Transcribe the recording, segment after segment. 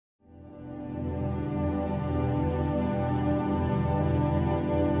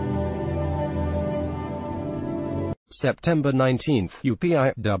September 19,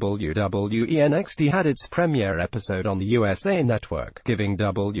 UPI. WWE NXT had its premiere episode on the USA Network, giving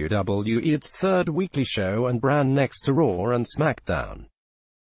WWE its third weekly show and brand next to Raw and Smackdown.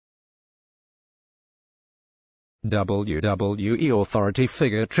 WWE authority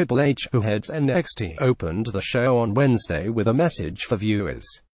figure Triple H, who heads NXT, opened the show on Wednesday with a message for viewers.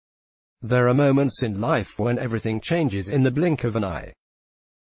 There are moments in life when everything changes in the blink of an eye.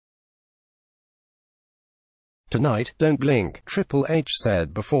 Tonight, don't blink, Triple H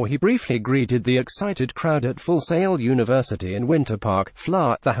said before he briefly greeted the excited crowd at Full Sail University in Winter Park,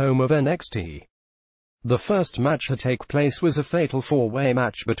 Florida, the home of NXT. The first match to take place was a fatal four-way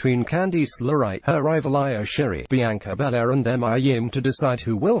match between Candice LeRae, her rival Io Shirai, Bianca Belair and Mia Yim to decide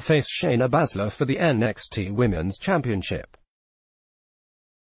who will face Shayna Baszler for the NXT Women's Championship.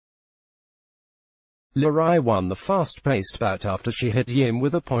 LeRae won the fast-paced bout after she hit Yim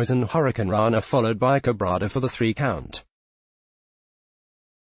with a poison hurricane rana followed by Cabrada for the 3 count.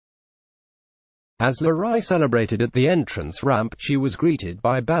 As LeRae celebrated at the entrance ramp, she was greeted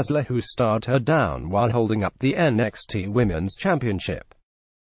by Baszler, who stared her down while holding up the NXT Women's Championship.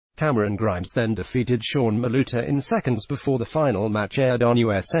 Cameron Grimes then defeated Sean Maluta in seconds before the final match aired on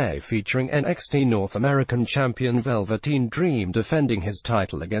USA, featuring NXT North American champion Velveteen Dream defending his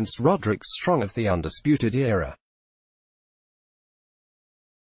title against Roderick Strong of the Undisputed Era.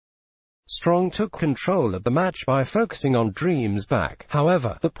 Strong took control of the match by focusing on Dream's back.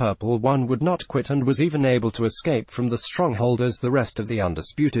 However, the Purple One would not quit and was even able to escape from the stronghold as the rest of the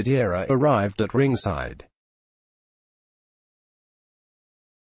Undisputed Era arrived at ringside.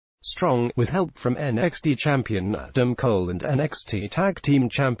 Strong, with help from NXT champion Adam Cole and NXT Tag Team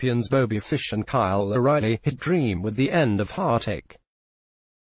champions Bobby Fish and Kyle O'Reilly, hit Dream with the end of Heartache.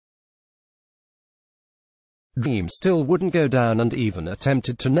 Dream still wouldn't go down and even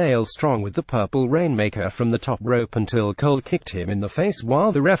attempted to nail Strong with the Purple Rainmaker from the top rope until Cole kicked him in the face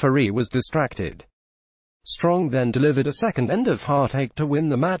while the referee was distracted. Strong then delivered a second end of Heartache to win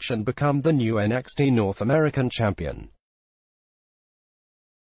the match and become the new NXT North American champion.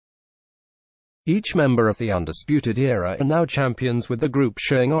 Each member of the Undisputed Era are now champions, with the group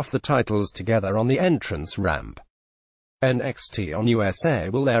showing off the titles together on the entrance ramp. NXT on USA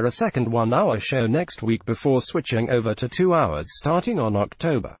will air a second 1-hour show next week before switching over to 2 hours starting on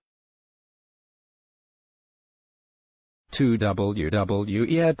October 2.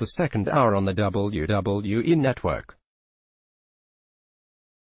 WWE aired the second hour on the WWE Network.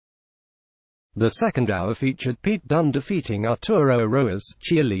 The second hour featured Pete Dunne defeating Arturo Ruas,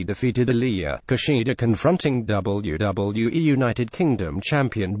 Chia Lee defeated Aaliyah, Kushida confronting WWE United Kingdom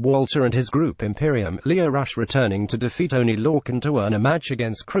champion Walter and his group Imperium, Lio Rush returning to defeat Tony Lorcan to earn a match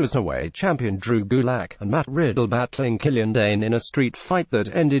against Cruiserweight champion Drew Gulak, and Matt Riddle battling Killian Dane in a street fight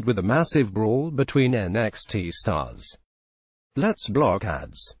that ended with a massive brawl between NXT stars. Let's block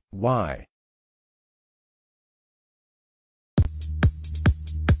ads. Why?